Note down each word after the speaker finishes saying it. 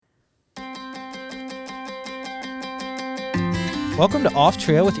Welcome to Off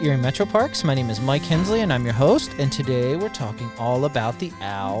Trail with Erie Metro Parks. My name is Mike Hensley, and I'm your host. And today we're talking all about the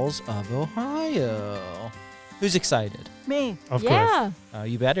Owls of Ohio. Who's excited? Me. Of course.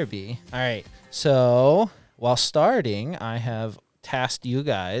 You better be. All right. So while starting, I have tasked you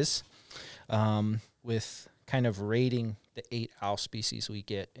guys with kind of rating the 8 owl species we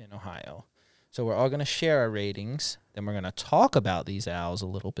get in Ohio. So we're all going to share our ratings. Then we're going to talk about these owls a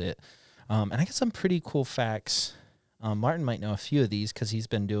little bit. And I got some pretty cool facts. Martin might know a few of these because he's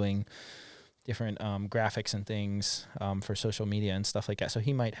been doing different graphics and things for social media and stuff like that. So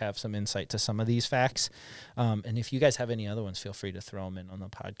he might have some insight to some of these facts. And if you guys have any other ones, feel free to throw them in on the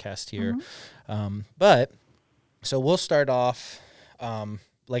podcast here. So we'll start off,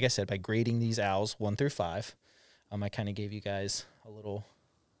 like I said, by grading these owls 1 through 5. I kind of gave you guys a little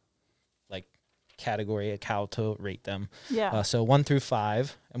like category, how to rate them. Yeah. So 1 through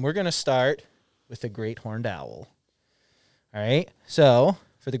 5. And we're going to start with the great horned owl. All right. So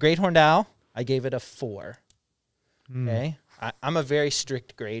for the great horned owl, I gave it a 4. Okay. I'm a very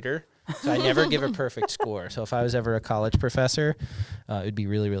strict grader, so I never give a perfect score. So if I was ever a college professor, it'd be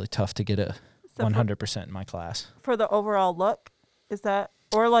really, really tough to get a 100% in my class. For the overall look, is that,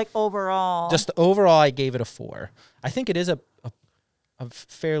 or like overall? Just overall, I gave it a 4. I think it is a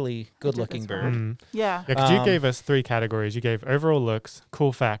fairly good-looking bird. Yeah. Yeah, because you gave us 3 categories. You gave overall looks,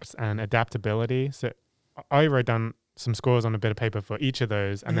 cool facts, and adaptability. So I wrote down some scores on a bit of paper for each of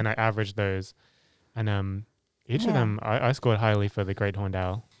those, and then I averaged those. And each of them, I scored highly for the great horned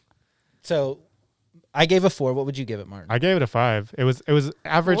owl. So I gave a 4. What would you give it, Martin? I gave it a 5. It was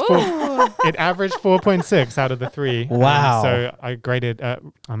average 4. It averaged 4.6 out of the 3. Wow. So I graded. I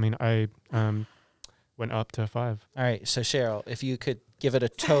went up to a 5. All right. So Cheryl, if you could give it a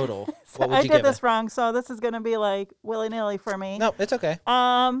total, what would I you did give this it? wrong, so this is going to be like willy-nilly for me. No, it's okay.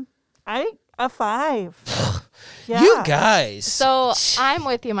 A 5. Yeah. You guys. So I'm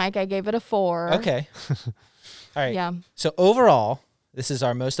with you, Mike. I gave it a 4. Okay. All right. Yeah. So overall, this is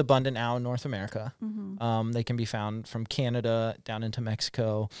our most abundant owl in North America. They can be found from Canada down into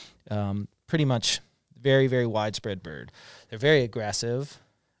Mexico. Pretty much very, very widespread bird. They're very aggressive.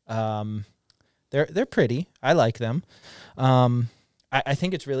 They're pretty. I like them. I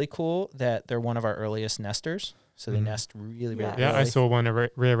think it's really cool that they're one of our earliest nesters. So they nest really, really Yeah, early. I saw one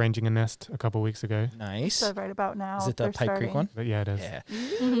rearranging a nest a couple weeks ago. Nice. So right about now. Is it the they're Pipe Creek starting. one? But yeah, it is.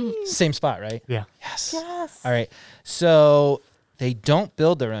 Yeah. Same spot, right? Yeah. Yes. Yes. All right. So they don't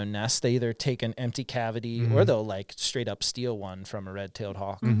build their own nest. They either take an empty cavity or they'll like straight up steal one from a red-tailed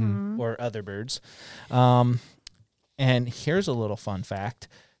hawk or other birds. And here's a little fun fact.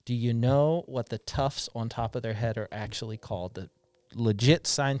 Do you know what the tufts on top of their head are actually called? The legit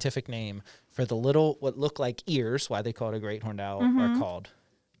scientific name for the little, what look like ears, why they call it a great horned owl, are called?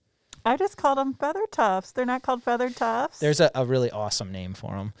 I just called them feather tufts. They're not called feathered tufts. There's a really awesome name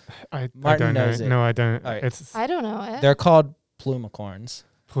for them. I Martin don't know. knows it. No, I don't. All right. It's I don't know it. They're called plumicorns.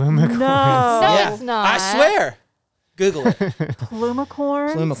 plumicorns. No. No, Yeah. it's not. I swear. Google it.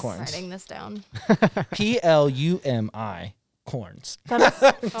 Plumicorns. Plumicorns. Writing this down. Plumi corns. That's,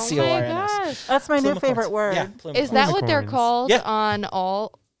 Oh C-O-R-N-S. my gosh. that's my new Plumicorns. favorite word. Yeah, Is that what they're Plumicorns. called Yeah. on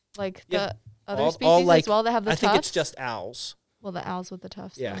all, like Yeah. the other All species like, as well that have the I tufts? think it's just owls. Well, the owls with the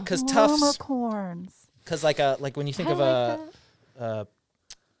tufts. Yeah, though. because tufts. Plumicorns. Because like when you think I of like a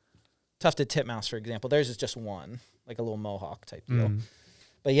tufted titmouse, for example, theirs is just one, like a little mohawk type deal.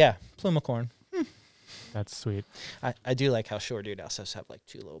 But yeah, plumicorn. That's sweet. I do like how short-eared owls have like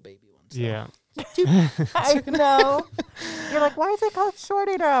 2 little baby ones. though. Yeah. I know. You're like, why is it called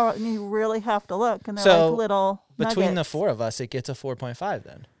short-eater owl? And you really have to look, and they're So, like little Between the nuggets. 4 of us, it gets a 4.5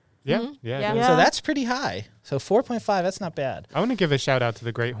 then. Yeah. Yeah. Yeah. Yeah. So that's pretty high. So 4.5, that's not bad. I want to give a shout out to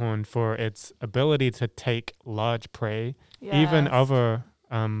the great horn for its ability to take large prey, even Yes. other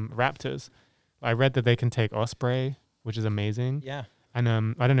raptors. I read that they can take osprey, which is amazing. Yeah. And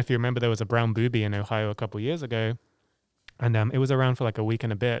I don't know if you remember, there was a brown booby in Ohio a couple years ago, and it was around for like a week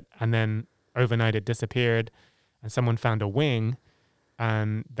and a bit, and then overnight it disappeared, and someone found a wing,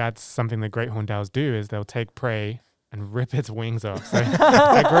 and that's something that great horned owls do, is they'll take prey and rip its wings off. So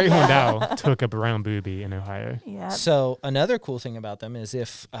a great horned owl took a brown booby in Ohio. Yeah. So another cool thing about them is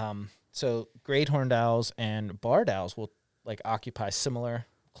if so great horned owls and barred owls will like occupy similar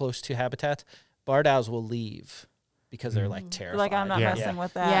close to habitats. Barred owls will leave because they're like terrified. Like, I'm not Yeah. messing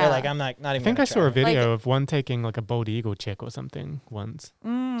with that. Yeah. They're like, I'm not even I think gonna I saw a try. video of one taking like a bald eagle chick or something once.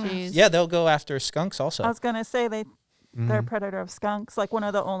 Jeez. Yeah, they'll go after skunks also. I was going to say they're a Mhm. predator of skunks, like one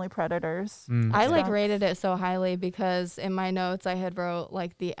of the only predators. Mm. I like Skunks. rated it so highly because in my notes I had wrote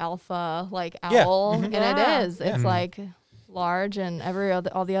like the alpha like Yeah. owl, Mhm. and Yeah. it is. Yeah. It's Mhm. like large, and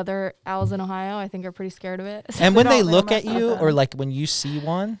all the other owls in Ohio, I think, are pretty scared of it. And They when they don't look mess at with you, them. or like when you see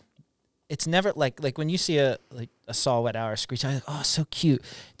one, it's never like when you see a saw-whet owl or screech owl, like, oh, so cute.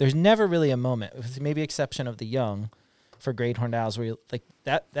 There's never really a moment, with maybe exception of the young, for great horned owls, where you like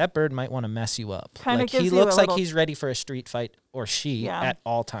that bird might want to mess you up. Kinda Like gives he you a looks like little- he's ready for a street fight, or she Yeah. at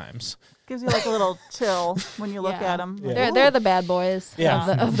all times. Gives you like a little chill when you look Yeah. at them. Yeah. They're the bad boys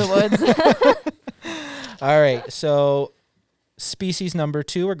Yeah. of the woods. All right, so species number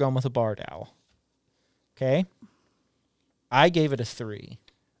 2, we're going with a barred owl. Okay, I gave it a 3.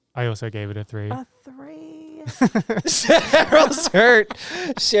 I also gave it a 3. A 3. Cheryl's hurt.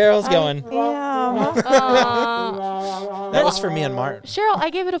 Cheryl's going. Yeah. That was for me and Martin. Cheryl, I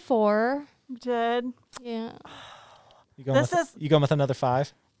gave it a 4. Jed, Yeah. You going This with is- you going with another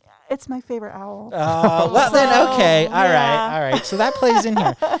 5? it's my favorite owl. Well then, So, okay, all yeah. right. So that plays in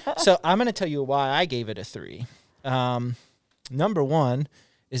here. So I'm going to tell you why I gave it a 3. Number 1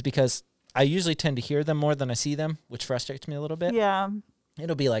 is because I usually tend to hear them more than I see them, which frustrates me a little bit. Yeah.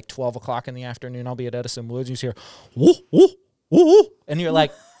 It'll be like 12 o'clock in the afternoon. I'll be at Edison Woods. You just hear, woo, woo, woo, woo, and you're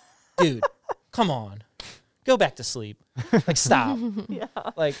like, dude, come on, go back to sleep. Like, stop. Yeah.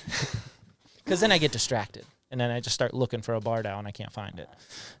 Like, because then I get distracted. And then I just start looking for a barred owl and I can't find it.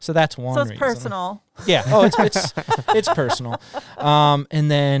 So that's one So it's reason. personal. Yeah. Oh, it's personal. And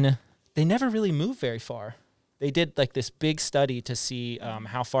then they never really move very far. They did like this big study to see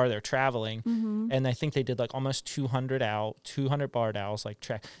how far they're traveling, and I think they did like almost 200 barred owls. Like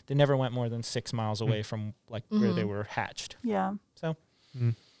track. They never went more than 6 miles away from like where they were hatched. Yeah. So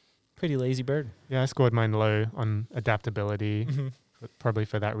Mm. pretty lazy bird. Yeah, I scored mine low on adaptability, probably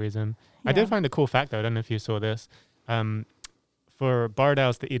for that reason. I Yeah. did find a cool fact, though. I don't know if you saw this. For barred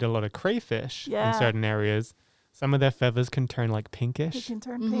owls that eat a lot of crayfish Yeah. in certain areas, some of their feathers can turn like It pinkish, can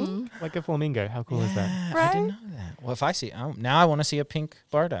turn Mhm. pink. like a flamingo. How cool is that? I didn't Right? know that. Well, if I see, now I want to see a pink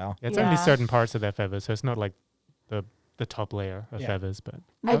barred owl. Yeah, it's only Yeah. certain parts of their feathers, so it's not like the top layer of Yeah. feathers. But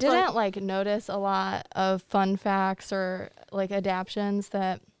I It's like- didn't like notice a lot of fun facts or like adaptions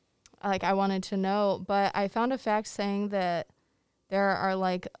that like I wanted to know, but I found a fact saying that there are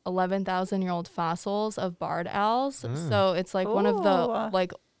like 11,000-year-old fossils of barred owls. Mm. So it's like one of the Ooh.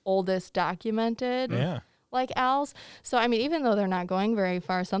 like oldest documented Yeah. like owls. So I mean, even though they're not going very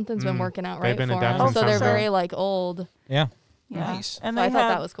far, something's been Mm. working out They've right been for them. adapting So they're somehow. very like old. Yeah. Yeah. Nice. And So they I thought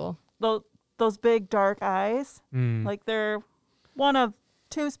have that was cool. those big dark eyes. mm. Like they're one of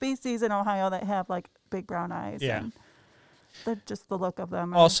 2 species in Ohio that have like big brown eyes. Yeah. And just the look of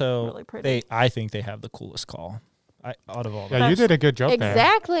them. Are Also, really pretty. I think they have the coolest call. Out of all of them. yeah, you did a good job there.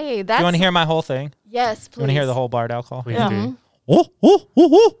 Exactly. That's Do you want to hear my whole thing? Yes, please. You want to hear the whole barred owl call? Please Yeah. do. Oh, oh,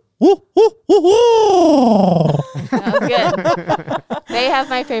 oh, oh, oh, oh, oh. That was good. They have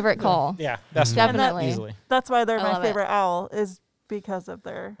my favorite call. Yeah, that's Definitely. easily. That's why they're I my love it. favorite owl is because of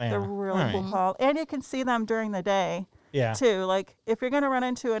their Yeah. really All cool right. call. And you can see them during the day Yeah. too. Like if you're gonna run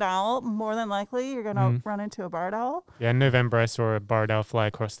into an owl, more than likely you're gonna Mhm. run into a barred owl. Yeah, in November I saw a barred owl fly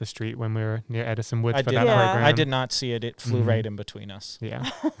across the street when we were near Edison Woods I for did. that Yeah. program. I did not see it. It flew Mhm. right in between us. Yeah.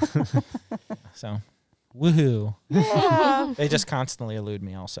 So, woohoo! Yeah. They just constantly elude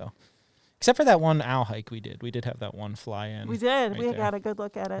me. Also, except for that one owl hike we did. We did have that one fly in. We did. right We there. got a good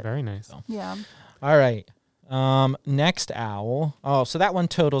look at it. Very nice. So. Yeah. All right. Next owl. Oh, so that one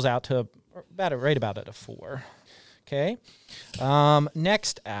totals out to right about at a 4. Okay.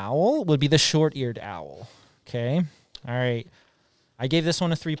 Next owl would be the short-eared owl. Okay. All right. I gave this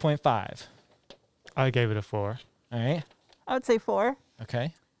one a 3.5. I gave it a 4. All right. I would say 4.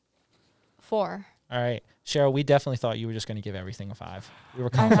 Okay. 4. All right. Cheryl, we definitely thought you were just going to give everything a 5. We were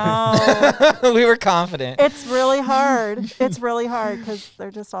I confident. know. We were confident. It's really hard. It's really hard because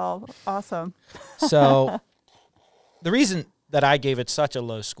they're just all awesome. So the reason that I gave it such a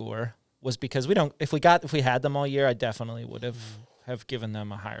low score was because if we had them all year, I definitely would have given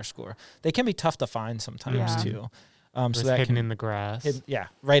them a higher score. They can be tough to find sometimes Yeah. too. So Just that hidden can, in the grass. yeah,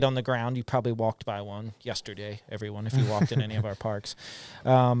 right on the ground. You probably walked by one yesterday, everyone, if you walked in any of our parks.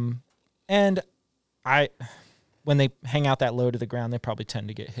 And when they hang out that low to the ground, they probably tend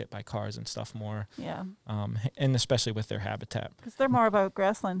to get hit by cars and stuff more. Yeah. And especially with their habitat. Because they're more of a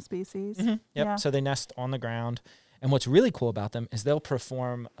grassland species. Yep. Yeah. So they nest on the ground. And what's really cool about them is they'll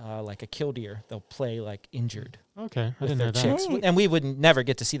perform like a killdeer. They'll play like injured Okay, I with didn't their know that. chicks. Neat. And we would never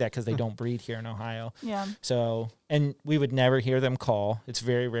get to see that because they don't breed here in Ohio. Yeah. So, and we would never hear them call. It's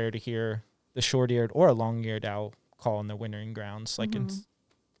very rare to hear the short-eared or a long-eared owl call in the wintering grounds. Like Mhm.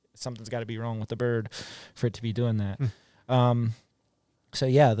 something's got to be wrong with the bird for it to be doing that. Hmm. So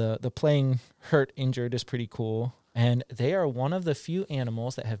yeah, the playing hurt injured is pretty cool. And they are one of the few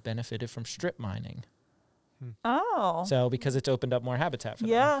animals that have benefited from strip mining. Oh. So because it's opened up more habitat for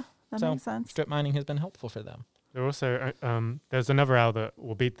them. Yeah, that So, makes sense. Strip mining has been helpful for them. They're also there's another owl that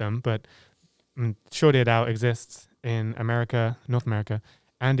will beat them, but short-eared owl exists in America, North America,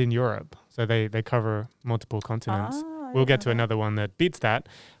 and in Europe. So they cover multiple continents. I We'll didn't get know to that. another one that beats that,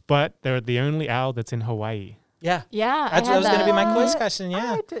 but they're the only owl that's in Hawaii. Yeah. Yeah, That I was going to be my that. quiz question.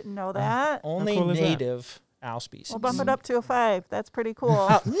 Yeah. I didn't know that. Only cool is that? native owl species. We'll bump it up to a 5. That's pretty cool.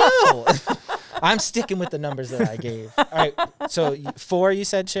 Oh, no. I'm sticking with the numbers that I gave. All right. So 4, you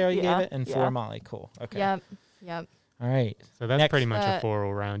said, Cheryl, you Yeah, gave it, and 4, yeah. Molly. Cool. Okay. Yep. All right. So that's Next. pretty much a Uh, 4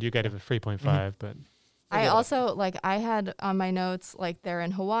 all round. You get it for 3.5, but I also I had on my notes they're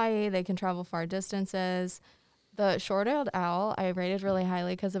in Hawaii, they can travel far distances. The short-tailed owl I rated really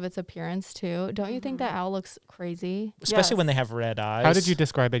highly because of its appearance too. Don't you think that owl looks crazy? Especially when Yes. they have red eyes. how did you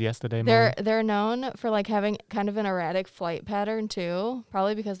describe it yesterday, Molly? They're known for having kind of an erratic flight pattern too,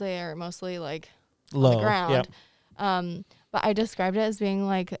 probably because they are mostly on low? the ground. Yep. But I described it as being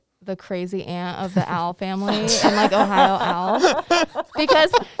the crazy aunt of the owl family and Ohio owl.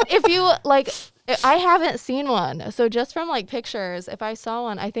 Because if you I haven't seen one. So just from pictures, if I saw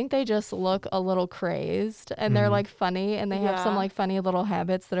one, I think they just look a little crazed and they're funny and they have some Yeah. funny little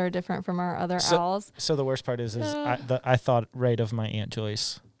habits that are different from our other So- owls. So the worst part is I thought right of my Aunt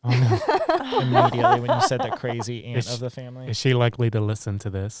Joyce Oh, no. immediately when you said the crazy aunt Is of the family. Is she likely to listen to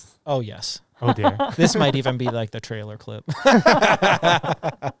this? Oh, yes. Oh, dear. This might even be the trailer clip.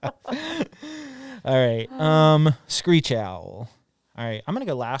 All right. Screech owl. All right. I'm going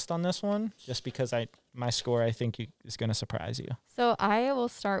to go last on this one just because my score I think is going to surprise you. So I will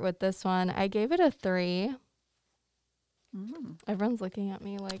start with this one. I gave it a 3. Mm. Everyone's looking at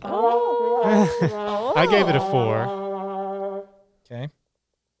me Oh. I gave it a 4. Okay.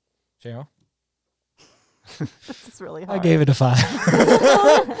 Cheryl? This is really hard. I gave it a 5.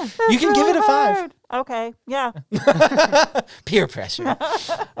 You can give it a 5. Hard. Okay. Yeah. Peer pressure.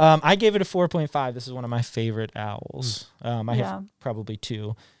 I gave it a 4.5. This is one of my favorite owls. I Yeah. have probably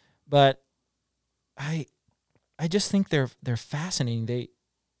 2, but I just think they're fascinating.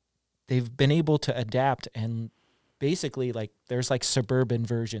 They've been able to adapt, and basically there's suburban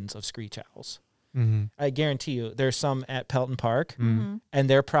versions of screech owls. Mm-hmm. I guarantee you there's some at Pelton Park, Mm-hmm. and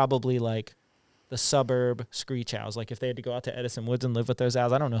they're probably the suburb screech owls. If they had to go out to Edison Woods and live with those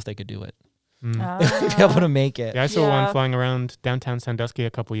owls, I don't know if they could do it. Mm. They wouldn't be able to make it. Yeah, I saw Yeah. one flying around downtown Sandusky a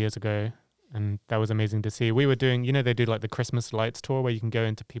couple years ago, and that was amazing to see. We were doing, they do the Christmas lights tour where you can go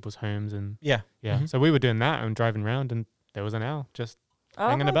into people's homes and Yeah. yeah. Mhm. So we were doing that and driving around, and there was an owl just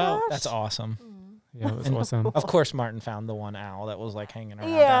hanging my about. gosh. That's awesome. yeah, it was And- awesome. Of course, Martin found the one owl that was hanging around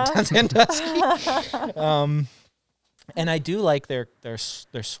Yeah. downtown Sandusky. And I do like their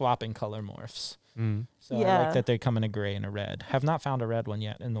swapping color morphs. Mm. So I Yeah. like that they come in a gray and a red. Have not found a red one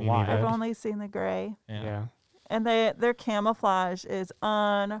yet in the Me wild. neither. I've only seen the gray. Yeah. And their camouflage is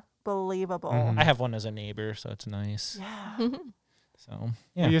unbelievable. Mhm. I have one as a neighbor, so it's nice. Yeah. So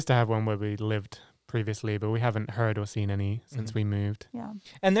yeah, We used to have one where we lived previously, but we haven't heard or seen any since Mhm. we moved. Yeah.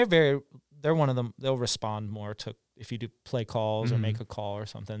 and they're one of them. They'll respond more to if you do play calls or Mhm. make a call or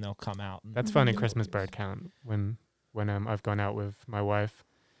something. They'll come out. And That's fun at Mhm. Christmas bird count when I've gone out with my wife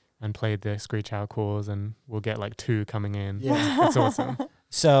and played the screech owl calls, and we'll get 2 coming in. Yeah. It's awesome.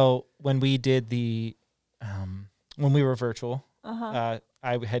 So when we did when we were virtual, Uh-huh.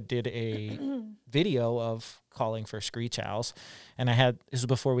 I had did a video of calling for screech owls, and this was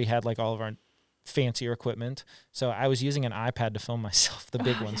before we had all of our fancier equipment. So I was using an iPad to film myself, the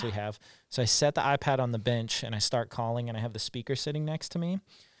big ones we have. So I set the iPad on the bench and I start calling, and I have the speaker sitting next to me.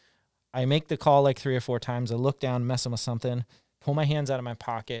 I make the call 3 or 4 times. I look down, messing with something, pull my hands out of my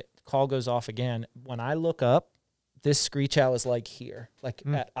pocket. Call goes off again. When I look up, this screech owl is here,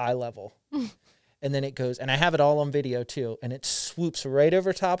 at eye level. And then it goes, and I have it all on video too, and it swoops right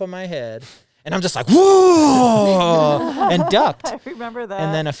over top of my head. And I'm just whoa, and ducked. I remember that.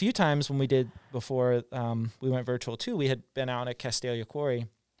 And then a few times when we did before we went virtual too, we had been out at Castalia Quarry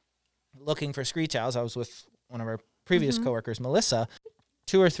looking for screech owls. I was with one of our previous coworkers, Melissa,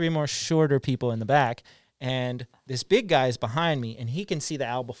 2 or 3 more shorter people in the back. And this big guy is behind me, and he can see the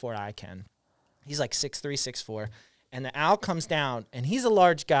owl before I can. He's 6'3", 6'4". And the owl comes down, and he's a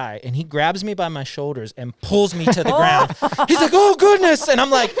large guy, and he grabs me by my shoulders and pulls me to the ground. He's like, oh, goodness. And I'm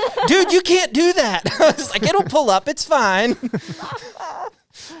like, dude, you can't do that. I was like, it'll pull up. It's fine.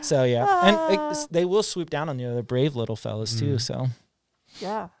 So, yeah. And they will swoop down on you. They're brave little fellas, too. So,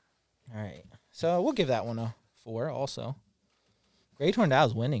 yeah. all right. So we'll give that one a 4 also. Great Horned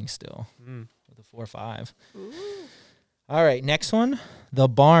Owl's winning still Mm. with a 4-5. All right. Next one, the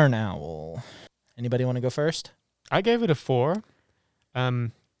Barn Owl. Anybody want to go first? I gave it a 4.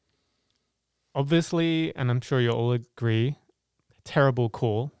 obviously, and I'm sure you'll all agree, terrible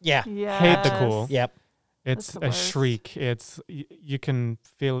call. Yeah. Hate the call. Yep. It's That's the a worst. shriek. You can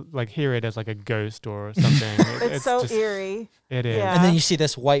feel like hear it as like a ghost or something. It's so just, eerie. It is. Yeah. And then you see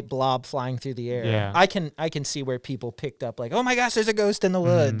this white blob flying through the air. Yeah. I can see where people picked up like, oh my gosh, there's a ghost in the Mhm.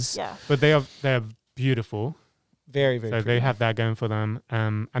 woods. Yeah. But they're beautiful. Very, very So pretty. they have that going for them.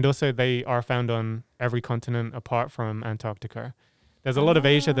 And also they are found on every continent apart from Antarctica. There's a lot of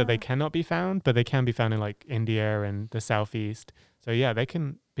Asia that they cannot be found, but they can be found in like India and the southeast. So yeah, they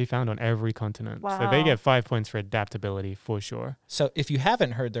can be found on every continent. So they Wow. get 5 points for adaptability for sure. So if you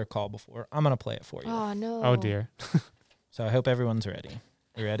haven't heard their call before, I'm going to play it for you. Oh no. Oh dear. So I hope everyone's ready.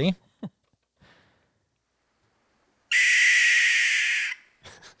 You ready?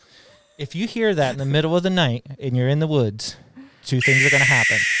 If you hear that in the middle of the night and you're in the woods, 2 things are going to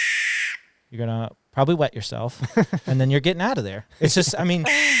happen. You're going to probably wet yourself, and then you're getting out of there. It's just, I mean,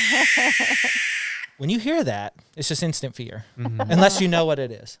 when you hear that, it's just instant fear, Mhm. unless you know what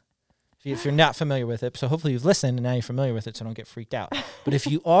it is. If you're not familiar with it, so hopefully you've listened and now you're familiar with it, so don't get freaked out. But if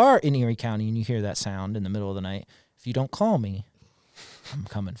you are in Erie County and you hear that sound in the middle of the night, if you don't call me, I'm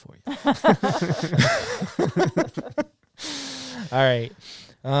coming for you. All right.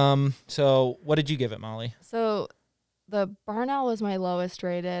 So what did you give it, Molly? So the barn owl was my lowest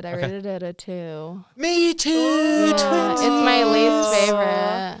rated. I Okay. rated it a 2. Me too. Yeah, it's my Twinsies. least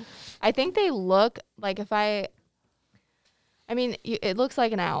favorite. I think they look like I mean, it looks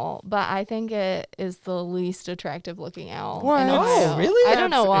like an owl, but I think it is the least attractive looking owl. What? in Oh, Ohio. really? I don't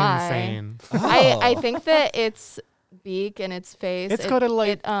know That's why. insane. I Oh. think that its beak and its face. It's got a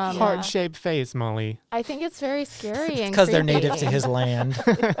like yeah. heart-shaped face, Molly. I think it's very scary and because they're creepy. native to his land.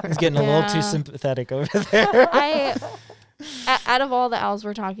 He's getting a little too Yeah. sympathetic over there. Out of all the owls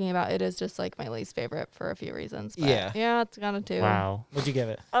we're talking about, it is just like my least favorite for a few reasons. But Yeah. it's got a 2. Wow. What'd you give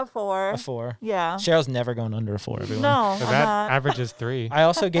it? A 4. A 4. Yeah. Cheryl's never going under a 4, everyone. No, So I'm that not. averages 3. I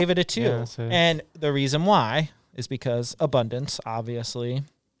also gave it a 2. Yeah, so- And the reason why is because abundance, obviously.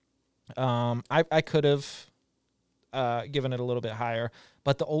 I could have given it a little bit higher,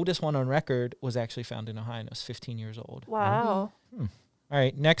 but the oldest one on record was actually found in Ohio, and it was 15 years old. Wow. All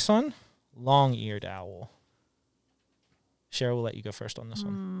right, next one, long-eared owl. Cheryl, we'll let you go first on this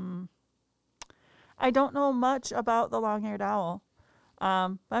one. I don't know much about the long-haired owl. But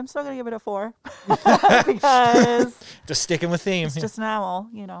I'm still going to give it a 4 because Just sticking with theme. it's just an owl,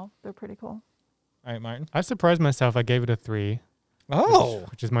 you know. They're pretty cool. All right, Martin. I surprised myself. I gave it a 3, Oh,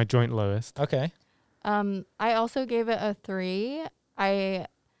 which is my joint lowest. okay. I also gave it a 3. I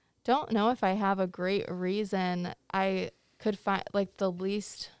don't know if I have a great reason. I could find like the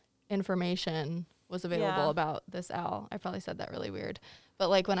least information was available Yeah. about this owl. I probably said that really weird. But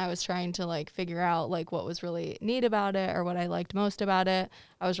like when I was trying to like figure out like what was really neat about it or what I liked most about it,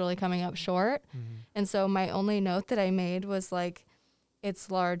 I was really coming up short. And so my only note that I made was like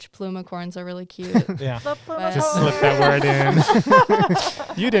its large plumicorns are really cute. Yeah. The Just plummet- slip that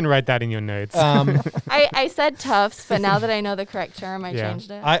word in. You didn't write that in your notes. I said tufts, but now that I know the correct term, I Yeah.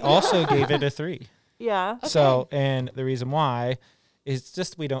 changed it. I also gave it a 3. Yeah. So, and the reason why is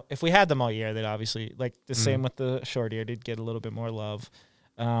just if we had them all year, they'd obviously, like the same with the short ear, they'd get a little bit more love.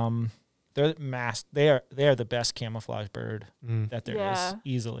 They're they are the best camouflage bird that there is, Yeah.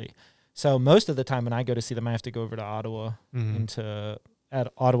 easily. So most of the time when I go to see them, I have to go over to Ottawa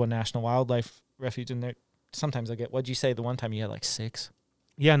at Ottawa National Wildlife Refuge, and there sometimes I get, what'd you say the one time you had like 6?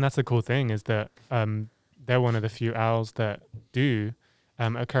 Yeah, and that's the cool thing is that they're one of the few owls that do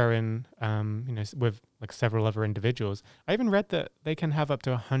occur in, with like several other individuals. I even read that they can have up to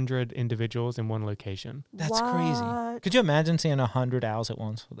 100 individuals in one location. That's crazy. What? Could you imagine seeing 100 owls at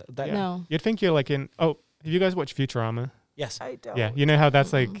once? Yeah. No. You'd think you're like in. Oh, have you guys watched Futurama? Yes. I don't. Yeah, you know how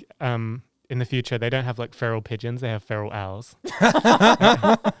that's like in the future they don't have like feral pigeons, they have feral owls.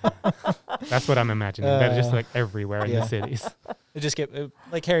 That's what I'm imagining. They're just like everywhere in yeah. the cities. They just get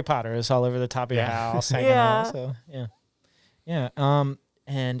like Harry Potter is all over the top of your Yeah. house. Hanging out, so yeah.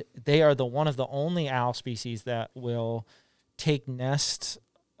 And they are one of the only owl species that will take nests.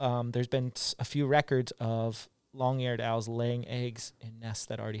 There's been a few records of long-eared owls laying eggs in nests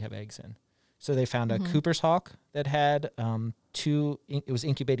that already have eggs in. So they found a Cooper's hawk that had it was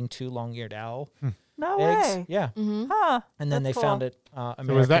incubating 2 long-eared owl No eggs. way. Yeah, Mm-hmm. Huh. and then That's they found cool. it. So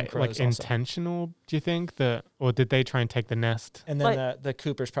American was that crows like also. intentional, do you think? Or did they try and take the nest? And then Like- the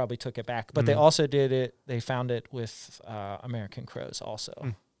Coopers probably took it back, but they also did it. They found it with American crows also.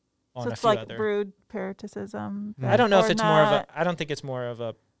 On So a it's few like other. brood parasitism. I don't know if or it's more of a. not. I don't think it's more of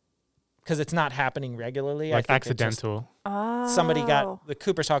a, because it's not happening regularly. I Like think it just- accidental. Oh. somebody the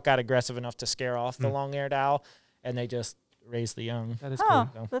Cooper's hawk got aggressive enough to scare off the long-eared owl, and they just raised the young. That is Huh.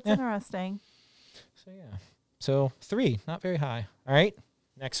 cool. So, That's yeah. interesting. So yeah. So 3, not very high. All right.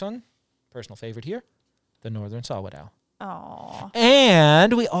 Next one, personal favorite here, the northern saw-whet owl. Oh.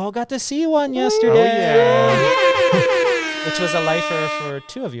 And we all got to see one yesterday. Which was a lifer for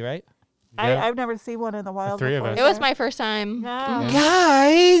 2 of you, right? Yeah. I've never seen one in the wild 3 of before. us. It was my first time. Yeah.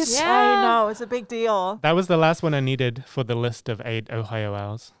 Guys. Yeah. I know. It's a big deal. That was the last one I needed for the list of 8 Ohio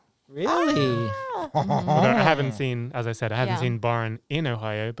owls. Really? Although I haven't seen, as I said, I haven't Yeah. seen barn in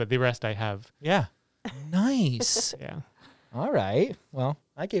Ohio, but the rest I have. Yeah. Nice. Yeah. All right. Well,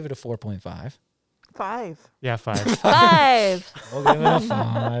 I gave it a 4.5. 5. Yeah, 5. 5. We'll give it a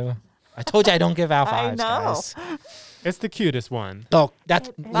 5. I told you I don't give out I 5s, know. guys. It's the cutest one. Oh, that's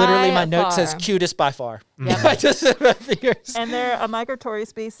literally By my note says far. cutest by far. Yep. I just figures. And they're a migratory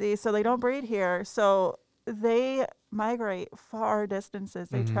species, so they don't breed here. So they migrate far distances.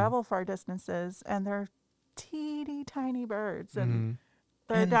 They Mhm. travel far distances, and they're teeny tiny birds. And Mhm.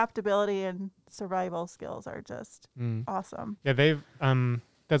 their And- adaptability and survival skills are just Mm. awesome. Yeah, they've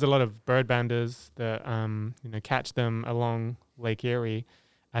there's a lot of bird banders that catch them along Lake Erie,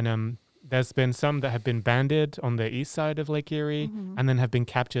 and there's been some that have been banded on the east side of Lake Erie, Mhm. and then have been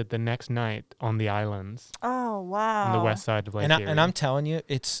captured the next night on the islands Oh, wow. on the west side of Lake And, Erie. and I'm telling you,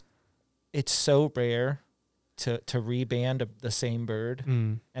 it's so rare to reband the same bird,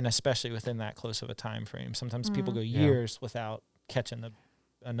 Mm. and especially within that close of a time frame. Sometimes people Mm. go Yeah. years without catching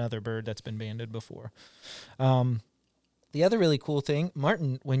another bird that's been banded before. The other really cool thing,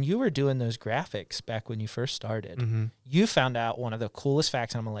 Martin, when you were doing those graphics back when you first started, Hmm. you found out one of the coolest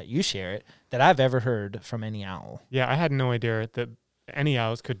facts, and I'm going to let you share it, that I've ever heard from any owl. Yeah, I had no idea that any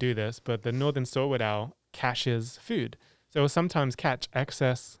owls could do this, but the northern saw-whet owl caches food. So it will sometimes catch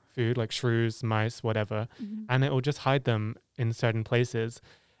excess food like shrews, mice, whatever, Mhm. and it will just hide them in certain places.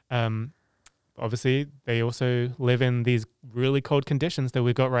 Obviously, they also live in these really cold conditions that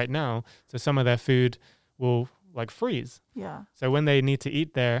we've got right now. So some of their food will like freeze. Yeah. So when they need to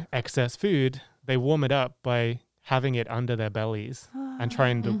eat their excess food, they warm it up by having it under their bellies and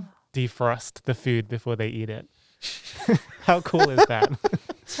trying to defrost the food before they eat it. How cool is that?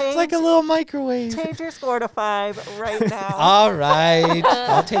 It's like a little microwave. Change your score to 5 right now. All right.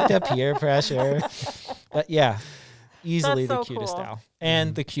 I'll take the peer pressure. But yeah, easily That's the so cutest cool. owl.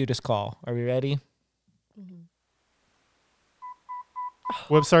 And the cutest call. Are we ready?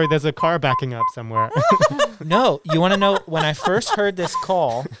 Whoops, sorry, there's a car backing up somewhere. No, you want to know, when I first heard this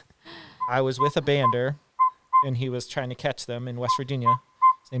call, I was with a bander, and he was trying to catch them in West Virginia.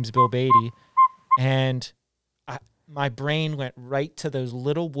 His name's Bill Beatty. And my brain went right to those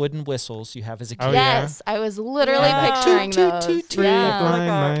little wooden whistles you have as a kid. Oh, yeah. Yes, I was literally Yeah. picturing Toot, those. toot, toot, Yeah. Blind like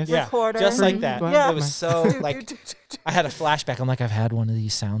a mice. Yeah, recorder. just like that. Yeah. It was so, like, I had a flashback. I'm like, I've had one of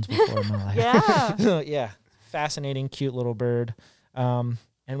these sounds before in my life. Yeah. Yeah. Fascinating, cute little bird.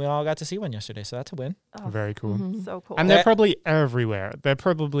 And we all got to see one yesterday, so that's a win. Oh, Very cool. Mhm. so cool. And they're That- probably everywhere. They're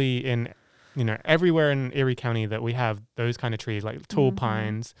probably in, everywhere in Erie County that we have those kind of trees, like tall Mhm.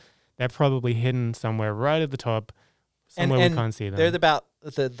 pines. They're probably hidden somewhere right at the top, somewhere and we can't see them. They're about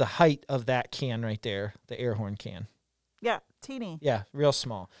the height of that can right there, the air horn can. yeah, teeny. Yeah, real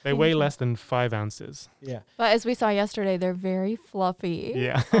small. They weigh less than 5 ounces. Yeah. But as we saw yesterday, they're very fluffy.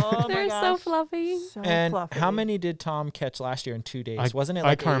 Yeah. Oh my They're so gosh. fluffy. So And fluffy. how many did Tom catch last year in 2 days? Wasn't it I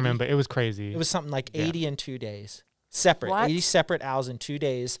like can't 80? remember. It was crazy. It was something like Yeah. 80 in 2 days. Separate. What? 80 separate owls in 2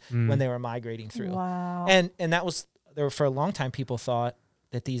 days Mm. when they were migrating through. Wow. And that was there for a long time people thought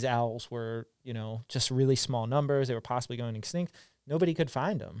that these owls were, just really small numbers. They were possibly going extinct. Nobody could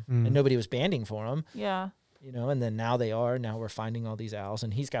find them. Mm. And nobody was banding for them, yeah, and then now they are. Now we're finding all these owls,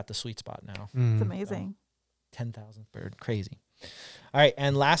 and he's got the sweet spot now. Mm. it's amazing. 10,000th bird. Crazy. All right,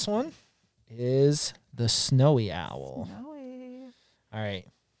 and last one is the snowy owl. Snowy. All right.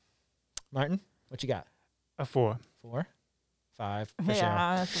 Martin, what you got? A 4. 4? 5? For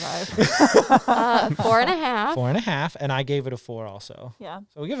Yeah, that's 5. 4.5. 4.5, and I gave it a 4 also. Yeah.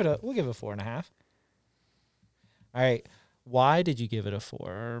 So we'll give it a 4.5. All right. Why did you give it a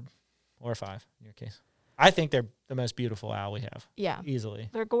 4 or 5 in your case? I think they're the most beautiful owl we have, Yeah. easily.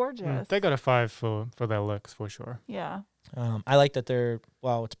 They're gorgeous. Mm. They got a 5 for their looks, for sure. Yeah. I like that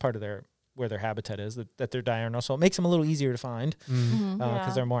it's part of where their habitat is, that they're diurnal, so it makes them a little easier to find Mm. Mhm. because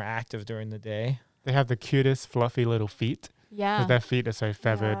Yeah. they're more active during the day. They have the cutest, fluffy little feet. Yeah. Because their feet are so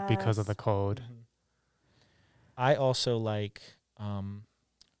feathered because of the Yes. cold. I also like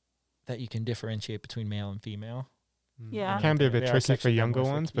that you can differentiate between male and female. Mm. Yeah. It can be a They bit are tricky for sexually younger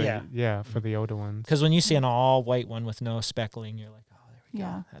dimorphic. ones, but Yeah. yeah, for the older ones. Because when you see an all white one with no speckling, you're like, oh, there we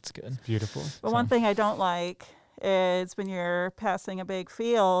Yeah. go. That's good. Beautiful. But So- one thing I don't like is when you're passing a big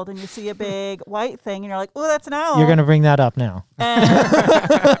field and you see a big white thing and you're like, oh, that's an owl. You're going to bring that up now.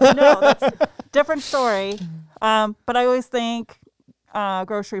 And no, different story. But I always think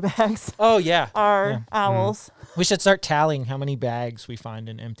grocery bags Oh yeah. are Yeah. owls. We should start tallying how many bags we find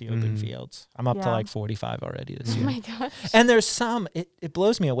in empty open fields. I'm up to Yeah. like 45 already this Oh year. my gosh. And there's some, it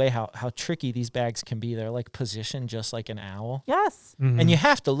blows me away how tricky these bags can be. They're like positioned just like an owl. Yes. And you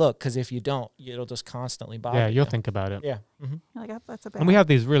have to look, because if you don't, it'll just constantly bother Yeah, you'll you. think about it. Yeah. Mm-hmm. You're like, "Oh, that's a bag." And we have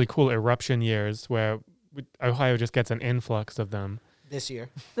these really cool eruption years where Ohio just gets an influx of them. This year.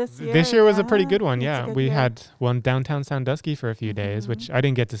 This year was a pretty good one. It's a Yeah, good we year. had one downtown Sandusky for a few days, which I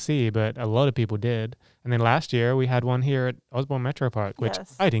didn't get to see, but a lot of people did. And then last year we had one here at Osborne Metro Park, which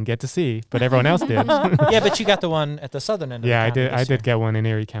Yes. I didn't get to see, but everyone else did. Yeah, but you got the one at the southern end of Yeah, the I county did. this I year. did get one in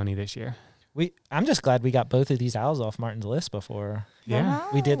Erie County this year. I'm just glad we got both of these owls off Martin's list before Yeah,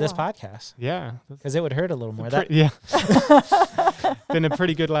 we did this Oh. podcast, yeah, because it would hurt a little more. yeah. Been a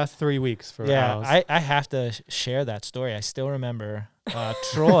pretty good last 3 weeks for Yeah, owls. I have to share that story. I still remember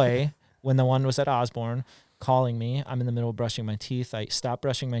Troy, when the one was at Osborne, calling me. I'm in the middle of brushing my teeth. I stopped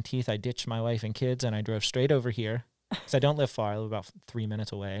brushing my teeth. I ditched my wife and kids, and I drove straight over here, because I don't live far. I live about 3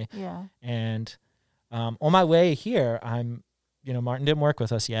 minutes away. Yeah. And on my way here, Martin didn't work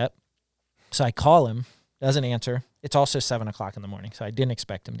with us yet. So I call him, doesn't answer. It's also 7 o'clock in the morning, so I didn't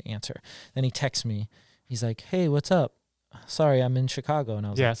expect him to answer. Then he texts me. He's like, "Hey, what's up? Sorry, I'm in Chicago." And I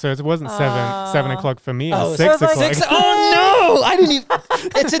was Yeah, so it wasn't 7 o'clock for me. It Oh, was so 6 it's like o'clock. six- Oh no! I didn't even.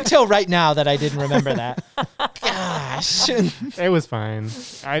 It's until right now that I didn't remember that. Gosh. It was fine.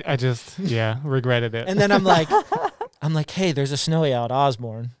 I just regretted it. And then I'm like, "Hey, there's a snowy owl at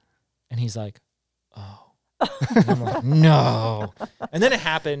Osborne," and he's like, "Oh." And I'm like, "No." And then it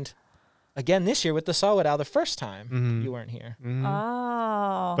happened again this year with the saw-whet owl. The first time you weren't here. Mhm.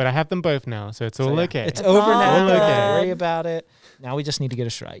 Oh. But I have them both now, so it's all So, yeah, okay. It's It's over all now. good. Don't worry about it. Now we just need to get a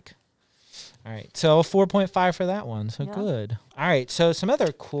strike. All right. So 4.5 for that one. So Yeah. good. All right. So some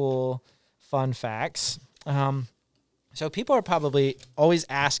other cool, fun facts. So people are probably always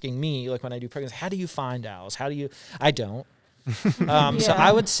asking me, like when I do programs, how do you find owls? I don't. So Yeah.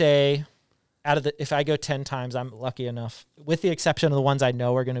 I would say if I go 10 times, I'm lucky enough, with the exception of the ones I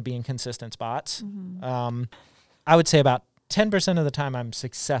know are going to be in consistent spots. I would say about 10% of the time I'm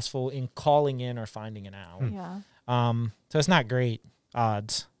successful in calling in or finding an owl. Yeah. So it's not great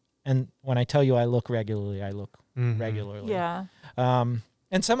odds. And when I tell you I look regularly, I look Mhm. regularly. Yeah.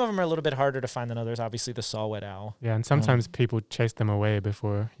 And some of them are a little bit harder to find than others. Obviously, the saw-whet owl. Yeah, and sometimes people chase them away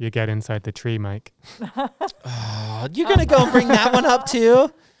before you get inside the tree, Mike. Oh, you're going to go and bring that one up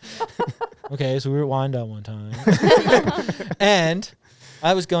too? Okay, so we were at Wyandotte one time. And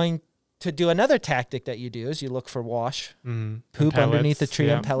I was going to do another tactic that you do is you look for wash, poop underneath the tree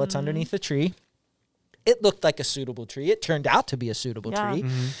and pellets underneath the tree. It looked like a suitable tree. It turned out to be a suitable Yeah. tree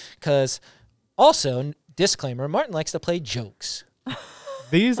because also, disclaimer, Martin likes to play jokes.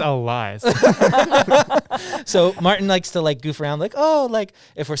 These are lies. So Martin likes to like goof around, like, oh, like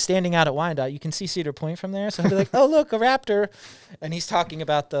if we're standing out at Wyandotte, you can see Cedar Point from there. So he'll be like, oh, look, a raptor. And he's talking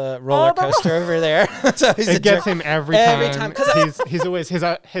about the roller coaster over there. So he's a It gets jerk. him every time. He's always his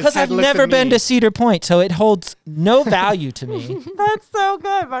Because head I've looks at never been me. to Cedar Point, so it holds no value to me. That's so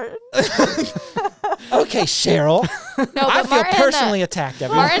good, Martin. Okay, Cheryl. No, I but feel Martin, personally attacked.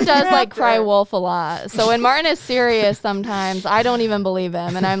 Everyone. Martin does like cry Raptor. wolf a lot. So when Martin is serious, sometimes I don't even believe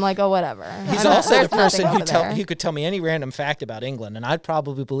him, and I'm like, oh, whatever. He's I'm- also there's the person nothing who over there. he could tell me any random fact about England, and I'd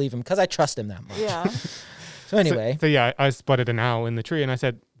probably believe him because I trust him that much. Yeah. So anyway, So yeah, I spotted an owl in the tree, and I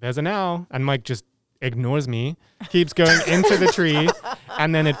said, "There's an owl," and Mike just ignores me, keeps going into the tree,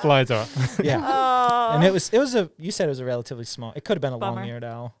 and then it flies off. yeah. Oh. And it was you said it was a relatively small. It could have been a Bummer. long-eared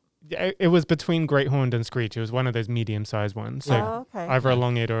owl. Yeah, it was between great horned and screech. It was one of those medium-sized ones. So Oh, okay. either a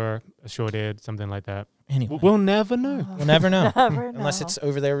long-eared or a short-eared, something like that. Anyway, We'll never know. we'll never know Never unless know. it's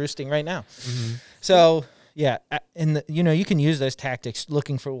over there roosting right now. Mhm. So yeah, you can use those tactics,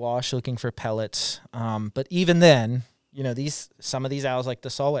 looking for wash, looking for pellets. But even then, some of these owls, like the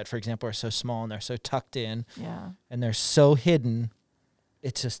saw-whet, for example, are so small and they're so tucked in Yeah. and they're so hidden.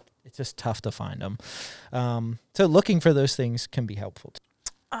 It's just tough to find them. So looking for those things can be helpful.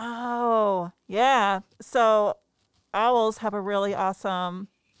 Oh, yeah. So owls have a really awesome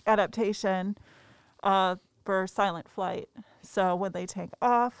adaptation for silent flight. So when they take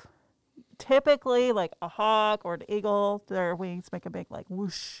off, typically like a hawk or an eagle, their wings make a big like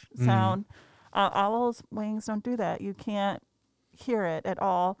whoosh sound. Owls' wings don't do that. You can't hear it at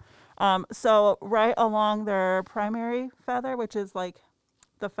all. So right along their primary feather, which is like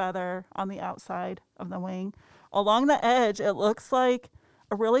the feather on the outside of the wing, along the edge, it looks like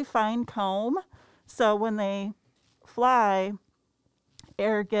a really fine comb. So when they fly,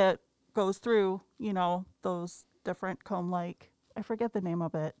 air goes through, those different comb-like, I forget the name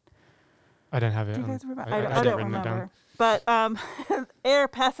of it. I don't have it. Do you on- guys remember? I I had it don't written it down. remember. But air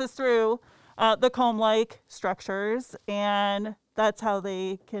passes through the comb-like structures, and that's how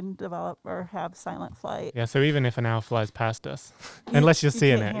they can develop or have silent flight. Yeah, so even if an owl flies past us, You- unless you're you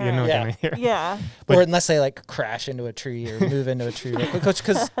seeing can't it, hear you're it. not Yeah. going to hear it. Yeah. But- or unless they like crash into a tree or move into a tree.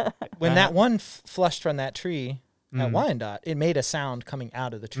 Because when that one flushed from that tree at Mm. Wyandotte, it made a sound coming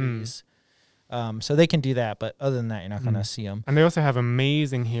out of the trees. So they can do that, but other than that, you're not going to see them. And they also have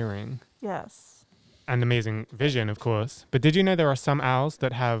amazing hearing Yes. and amazing vision, of course. But did you know there are some owls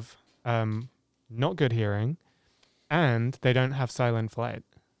that have not good hearing and they don't have silent flight?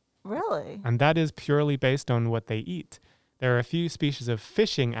 Really? And that is purely based on what they eat. There are a few species of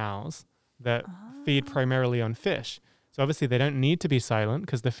fishing owls that feed primarily on fish. So obviously they don't need to be silent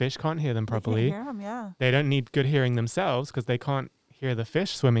because the fish can't hear them properly. You can't hear 'em, yeah. They don't need good hearing themselves because they can't hear the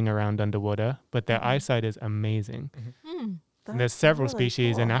fish swimming around underwater, but their eyesight is amazing. And there's That's several really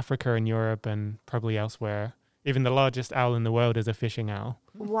species in cool. Africa and Europe and probably elsewhere. Even the largest owl in the world is a fishing owl.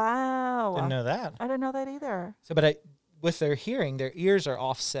 Wow. Didn't know that. I didn't know that either. So, but with their hearing, their ears are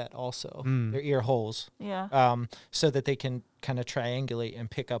offset also, their ear holes, Yeah. so that they can kind of triangulate and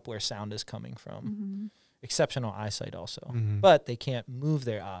pick up where sound is coming from. Mm-hmm. Exceptional eyesight also. Mhm. But they can't move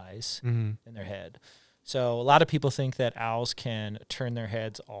their eyes Mhm. in their head. So a lot of people think that owls can turn their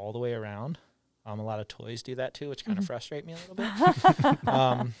heads all the way around. A lot of toys do that too, which kind of frustrate me a little bit.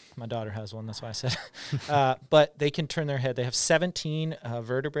 My daughter has one, that's why I said. But they can turn their head. They have 17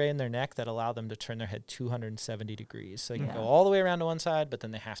 vertebrae in their neck that allow them to turn their head 270 degrees. So they can Yeah. go all the way around to one side, but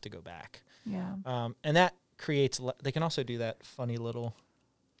then they have to go back. Yeah. And that creates. They can also do that funny little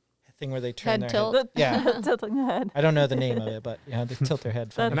thing where they turn Head their tilt. head. Yeah, Tilting the head. I don't know the name of it, but yeah, they tilt their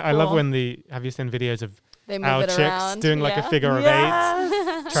head. Funny. That's And I love cool. when have you seen videos of They move owl it chicks around. doing like a yeah. figure of eight?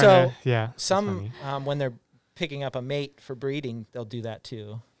 Yes. So Yeah. it's some funny. when they're picking up a mate for breeding, they'll do that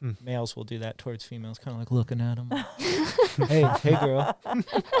too. Hmm. Males will do that towards females, kind of like looking at them. hey girl,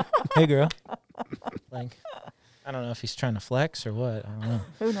 hey girl. Like, I don't know if he's trying to flex or what. I don't know.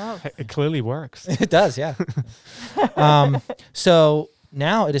 Who knows? It clearly works. It does, yeah. So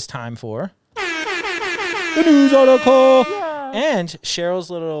now it is time for the news article. Yeah. And Cheryl's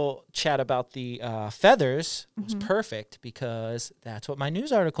little chat about the feathers was Mhm. perfect because that's what my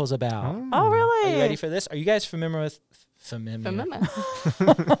news article is about. Oh, Are really? you ready for this? Are you guys familiar with familiar? Remember.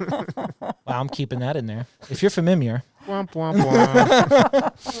 Wow, I'm keeping that in there. If you're familiar, Womp, womp,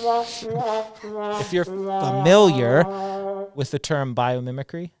 womp. if you're familiar with the term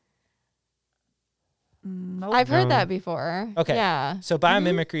biomimicry, Nope. I've heard No. that before. Okay. Yeah. so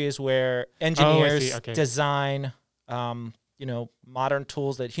biomimicry is where engineers Okay. design, modern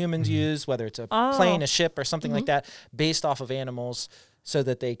tools that humans Mhm. use, whether it's a Oh. plane, a ship, or something like Mhm. that, based off of animals, so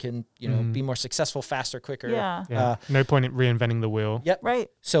that they can, Mhm. be more successful, faster, quicker. Yeah. Yeah. No point in reinventing the wheel. Yep. Right.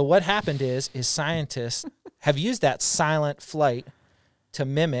 So what happened is scientists have used that silent flight to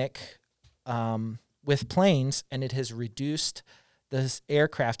mimic with planes, and it has reduced this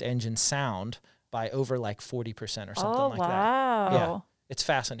aircraft engine sound by over like 40% or something Oh, like that. wow. It's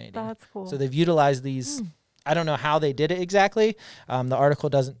fascinating. That's cool. So they've utilized these. I don't know how they did it exactly. The article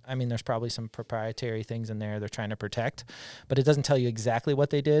doesn't. I mean, there's probably some proprietary things in there they're trying to protect, but it doesn't tell you exactly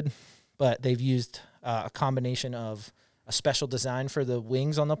what they did. But they've used a combination of a special design for the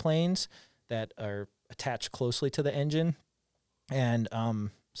wings on the planes that are attached closely to the engine, and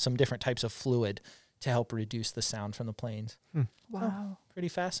some different types of fluid to help reduce the sound from the planes. Wow. Pretty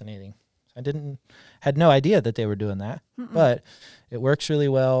fascinating. I had no idea that they were doing that, but it works really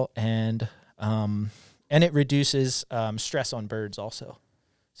well, and it reduces stress on birds also.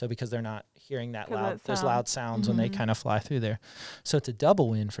 So because they're not hearing that 'Cause loud, that those sound. loud sounds when they Mhm. kind of fly through there. So it's a double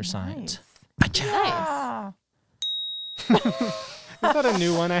win for science. Nice. Nice. Ah. Is that a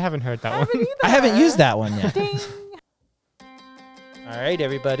new one? I haven't heard that one. I haven't used that one yet. Ding. All right,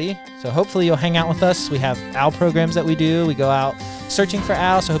 everybody. So hopefully you'll hang out with us. We have owl programs that we do. We go out searching for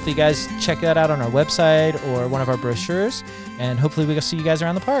owls. So hopefully you guys check that out on our website or one of our brochures. And hopefully we'll see you guys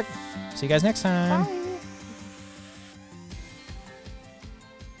around the park. See you guys next time. Bye.